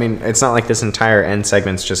honestly, I mean, it's not like this entire end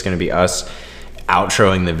segment's just going to be us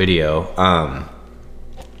outroing the video.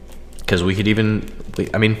 Because we could even,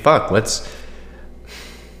 I mean, fuck,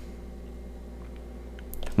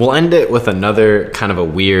 we'll end it with another kind of a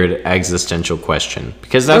weird existential question.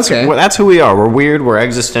 Because that's who we are. We're weird, we're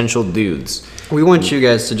existential dudes. We want you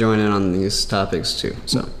guys to join in on these topics too.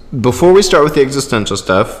 So before we start with the existential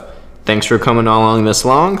stuff, thanks for coming along this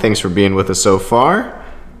long. Thanks for being with us so far.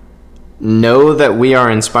 Know that we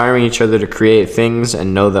are inspiring each other to create things,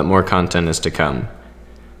 and know that more content is to come.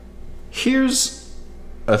 Here's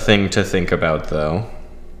a thing to think about, though.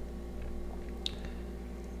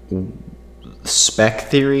 Spec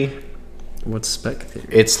theory. what's spec theory?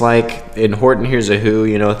 It's like in Horton Hears a Who,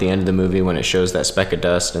 you know, at the end of the movie when it shows that speck of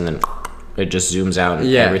dust and then it just zooms out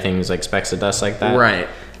and everything's like specks of dust like that. Right.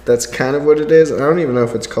 That's kind of what it is. I don't even know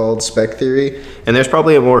if it's called spec theory. And there's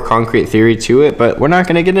probably a more concrete theory to it, but we're not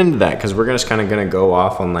going to get into that because we're just kind of going to go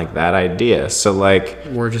off on like that idea. So like...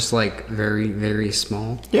 We're just like very, very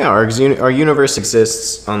small. Yeah, our universe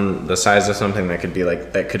exists on the size of something that could be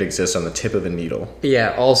like, that could exist on the tip of a needle.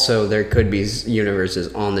 Yeah, also there could be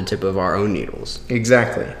universes on the tip of our own needles.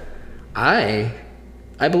 Exactly. I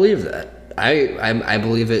believe that. I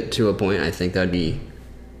believe it to a point. I think that'd be...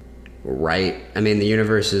 right. I mean, the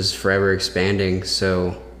universe is forever expanding,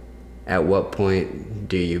 so at what point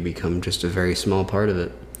do you become just a very small part of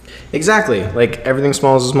it? Exactly. Like, everything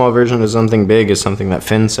small is a small version of something big is something that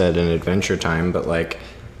Finn said in Adventure Time, but, like,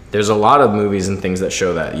 there's a lot of movies and things that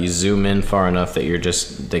show that. You zoom in far enough that you're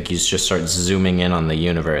just, like, you just start zooming in on the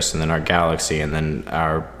universe, and then our galaxy, and then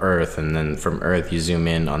our Earth, and then from Earth you zoom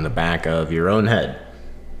in on the back of your own head.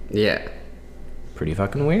 Yeah. Pretty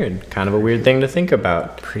fucking weird. Kind of a weird thing to think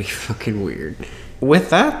about. Pretty fucking weird.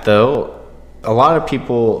 With that, though, a lot of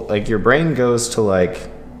people, like, your brain goes to, like,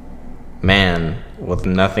 man, with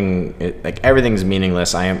nothing, like, everything's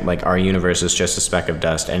meaningless. I am, like, our universe is just a speck of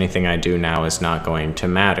dust. Anything I do now is not going to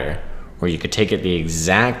matter. Or you could take it the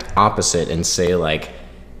exact opposite and say, like,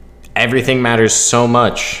 everything matters so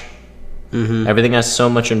much. Mm-hmm. Everything has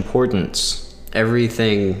so much importance.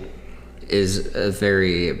 Everything is a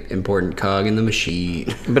very important cog in the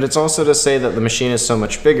machine. But it's also to say that the machine is so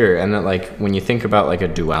much bigger, and that, like, when you think about, like, a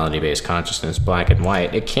duality-based consciousness, black and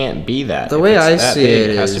white, it can't be that. The way I see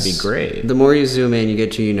it has is to be gray. The more you zoom in, you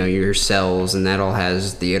get to, you know, your cells, and that all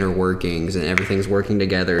has the inner workings, and everything's working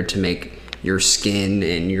together to make your skin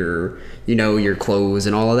and your, you know, your clothes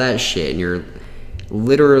and all of that shit. And you're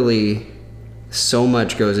literally, so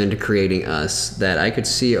much goes into creating us that I could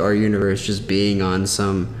see our universe just being on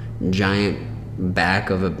some giant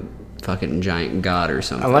back of a fucking giant god or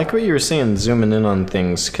something. I like what you were saying, zooming in on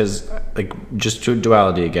things, because, like, just to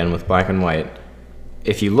duality again with black and white,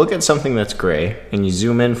 if you look at something that's gray and you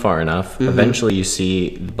zoom in far enough, eventually you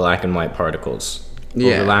see black and white particles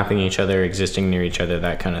overlapping each other, existing near each other,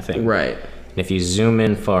 that kind of thing. Right. And if you zoom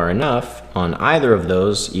in far enough on either of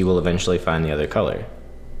those, you will eventually find the other color.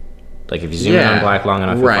 Like, if you zoom in on black long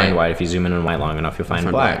enough, you'll find white. If you zoom in on white long enough, you'll find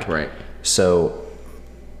black. Right. So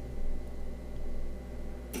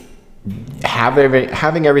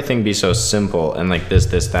having everything be so simple and like this,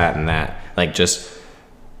 that, and that, like, just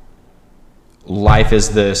life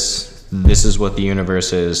is this is what the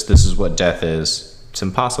universe is, this is what death is, it's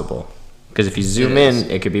impossible. Because if you zoom in,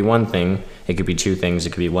 it could be one thing, it could be two things,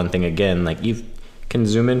 it could be one thing again. Like, you can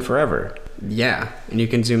zoom in forever. Yeah, and you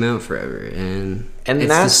can zoom out forever, and it's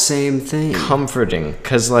that's the same thing. Comforting,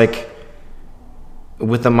 because, like,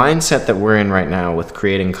 with the mindset that we're in right now with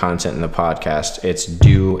creating content in the podcast, it's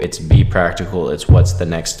be practical, it's what's the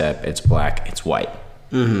next step, it's black, it's white.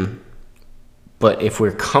 Mm-hmm. But if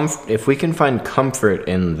we can find comfort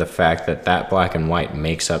in the fact that black and white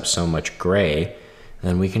makes up so much gray,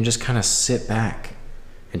 then we can just kind of sit back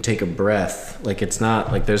and take a breath. Like, it's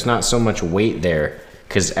not, like, there's not so much weight there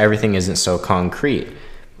because everything isn't so concrete.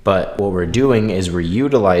 But what we're doing is we're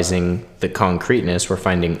utilizing the concreteness. We're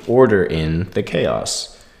finding order in the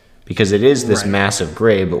chaos. Because it is this massive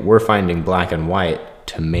gray, but we're finding black and white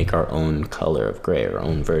to make our own color of gray, our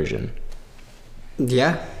own version.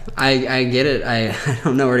 Yeah, I get it. I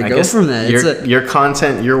don't know where to go from that. Your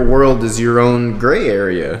content, your world is your own gray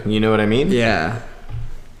area. You know what I mean? Yeah.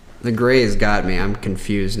 The gray's got me. I'm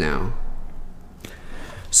confused now.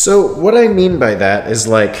 So what I mean by that is,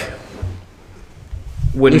 like,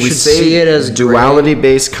 when we say see it as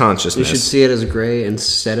duality-based consciousness, you should see it as gray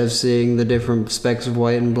instead of seeing the different specks of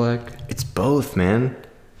white and black. It's both, man.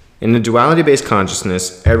 In the duality-based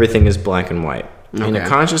consciousness, everything is black and white. Okay. In the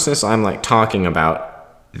consciousness I'm, like, talking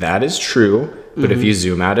about, that is true, but if you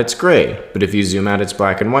zoom out, it's gray. But if you zoom out, it's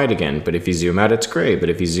black and white again. But if you zoom out, it's gray. But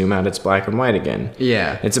if you zoom out, it's black and white again.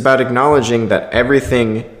 Yeah. It's about acknowledging that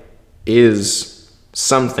everything is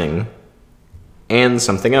something and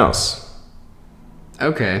something else.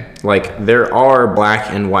 Okay. Like, there are black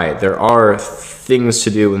and white. There are things to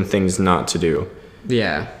do and things not to do.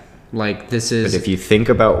 Yeah. Like, this is... But if you think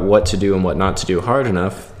about what to do and what not to do hard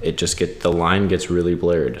enough, the line gets really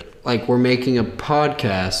blurred. Like, we're making a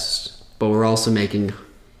podcast, but we're also making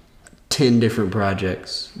 10 different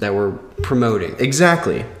projects that we're promoting.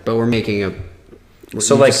 Exactly. But we're making a...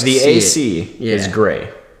 So, you like, just the see AC it. is Yeah. gray,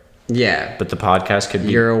 Yeah. but the podcast could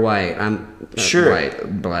be You're a white. I'm Sure.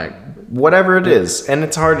 white, black. whatever it is. And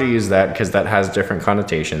it's hard to use that because that has different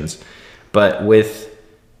connotations. But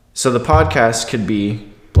so the podcast could be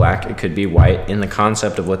black, it could be white in the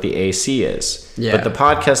concept of what the AC is. Yeah. But the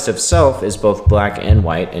podcast itself is both black and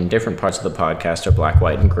white, and different parts of the podcast are black,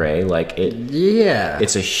 white, and gray. Like, Yeah.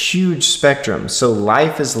 it's a huge spectrum. So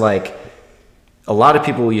life is like, a lot of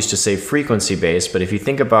people used to say frequency based, but if you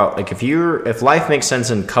think about, like, if life makes sense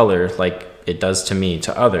in color, like it does to me,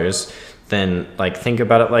 to others, then, like, think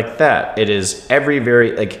about it like that. It is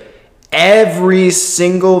every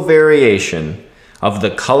single variation of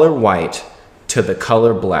the color white to the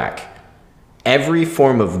color black. Every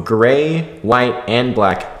form of gray, white, and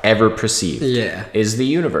black ever perceived Yeah. is the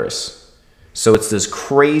universe. So it's this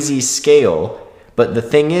crazy scale, but the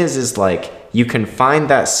thing is like, you can find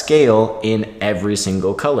that scale in every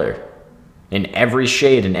single color, in every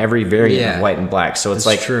shade, in every variant Yeah. of white and black. So it's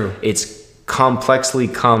like, true. it's complexly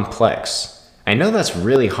complex. I know that's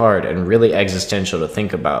really hard and really existential to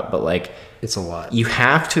think about, but like, It's a lot. you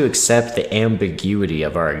have to accept the ambiguity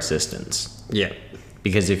of our existence. Yeah.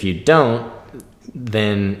 Because if you don't,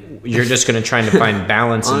 then you're just going to try to find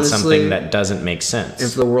balance in Honestly, something that doesn't make sense.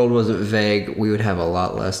 If the world wasn't vague, we would have a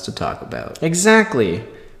lot less to talk about. Exactly.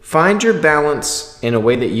 Find your balance in a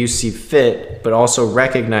way that you see fit, but also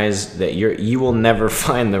recognize that you will never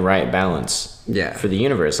find the right balance Yeah. for the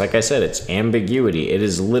universe. Like I said, it's ambiguity. It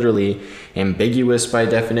is literally ambiguous by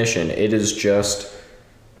definition. It is just,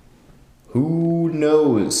 who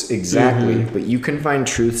knows exactly, but you can find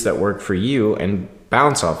truths that work for you and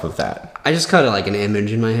bounce off of that. I just caught like an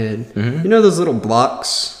image in my head. You know those little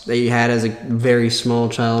blocks that you had as a very small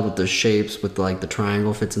child with the shapes, with like the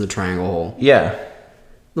triangle fits in the triangle hole? Yeah.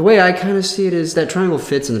 The way I kind of see it is that triangle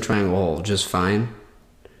fits in the triangle hole just fine,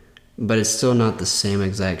 but it's still not the same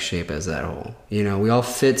exact shape as that hole. You know, we all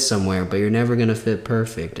fit somewhere, but you're never going to fit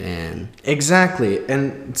perfect. And Exactly.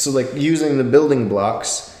 And so, like, using the building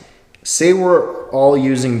blocks, say we're all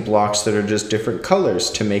using blocks that are just different colors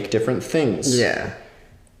to make different things. yeah,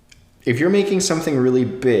 If you're making something really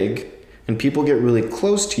big and people get really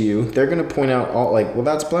close to you, they're going to point out all, like, well,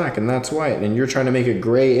 that's black and that's white, and you're trying to make a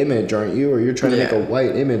gray image, aren't you? Or you're trying to make a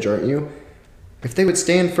white image, aren't you? If they would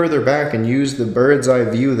stand further back and use the bird's eye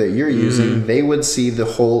view that you're using, they would see the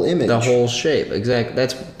whole image. the whole shape. Exactly.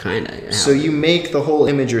 That's kind of So you make the whole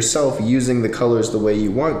image yourself using the colors the way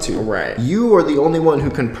you want to. Right. You are the only one who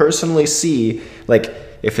can personally see, like,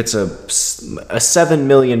 if it's a 7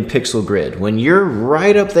 million pixel grid. When you're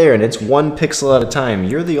right up there and it's 1 pixel at a time,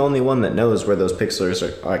 you're the only one that knows where those pixels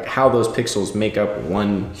are, like, how those pixels make up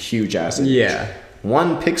one huge ass image. Yeah.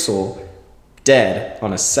 1 pixel dead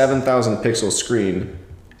on a 7,000 pixel screen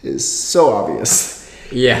is so obvious.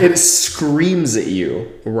 Yeah. It screams at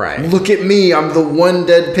you. Right. Look at me, I'm the one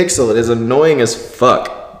dead pixel. It is annoying as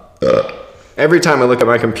fuck. Every time I look at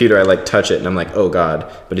my computer, I like touch it and I'm like, oh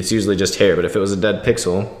god. But it's usually just hair. But if it was a dead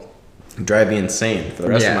pixel, it'd drive me insane for the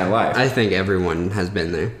rest of my life. I think everyone has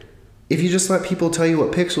been there. If you just let people tell you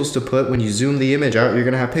what pixels to put, when you zoom the image out, you're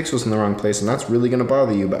gonna have pixels in the wrong place, and that's really gonna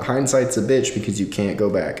bother you. But hindsight's a bitch because you can't go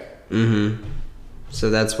back. So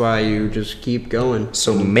that's why you just keep going.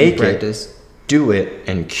 So You make practice. it, do it,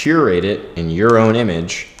 and curate it in your own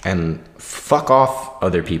image, and fuck off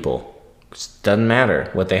other people. It doesn't matter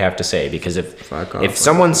what they have to say, because Fuck off if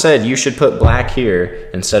someone said you should put black here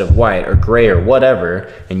instead of white or gray or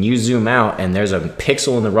whatever, and you zoom out and there's a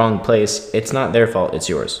pixel in the wrong place, it's not their fault, it's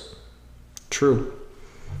yours. True.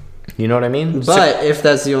 You know what I mean? But if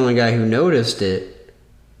that's the only guy who noticed it,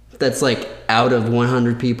 that's like out of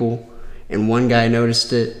 100 people, and one guy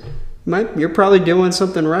noticed it, you're probably doing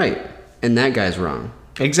something right, and that guy's wrong.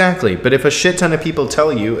 Exactly, but if a shit ton of people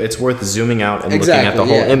tell you, it's worth zooming out and looking at the Exactly,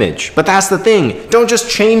 whole yeah. image. But that's the thing. Don't just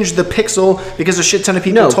change the pixel because a shit ton of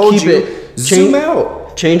people No, told keep you. it. Zoom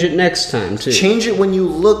out. Change it next time too. Change it when you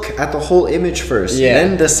look at the whole image first, Yeah.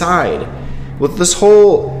 then decide. With this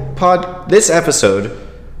this episode,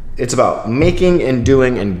 it's about making and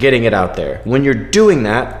doing and getting it out there. When you're doing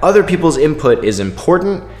that, other people's input is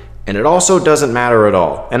important, and it also doesn't matter at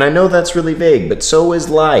all. And I know that's really vague, but so is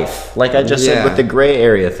life. Like I just said Yeah. with the gray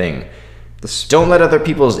area thing. Don't let other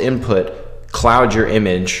people's input cloud your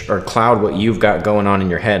image or cloud what you've got going on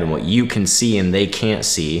in your head and what you can see and they can't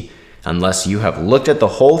see. unless you have looked at the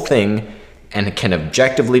whole thing and can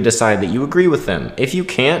objectively decide that you agree with them. If you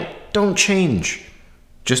can't, don't change.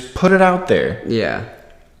 Just put it out there. Yeah.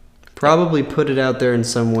 Probably put it out there in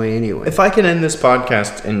some way anyway. If I can end this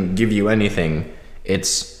podcast and give you anything,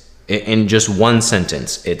 it's in just one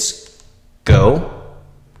sentence. It's go,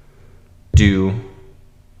 do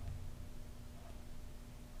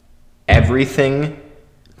everything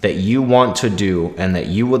that you want to do and that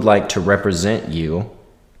you would like to represent you,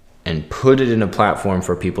 and put it in a platform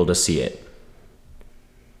for people to see it.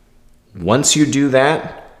 Once you do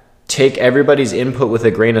that, take everybody's input with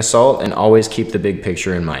a grain of salt and always keep the big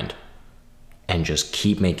picture in mind. And just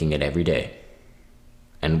keep making it every day.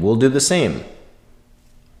 And we'll do the same.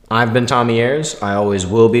 I've been Tommy Ayers. I always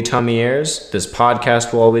will be Tommy Ayers. This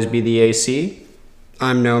podcast will always be the AC.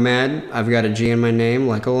 I'm Nomad. I've got a G in my name,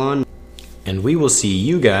 like a lawn. And we will see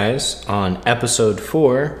you guys on episode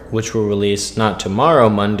 4, which will release not tomorrow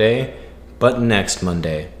Monday, but next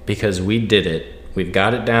Monday, because we did it. We've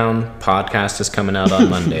got it down. Podcast is coming out on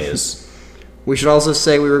Mondays. We should also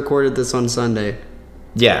say we recorded this on Sunday.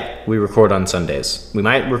 Yeah, we record on Sundays. We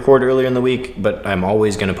might record earlier in the week, but I'm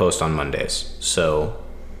always going to post on Mondays. So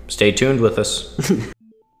stay tuned with us.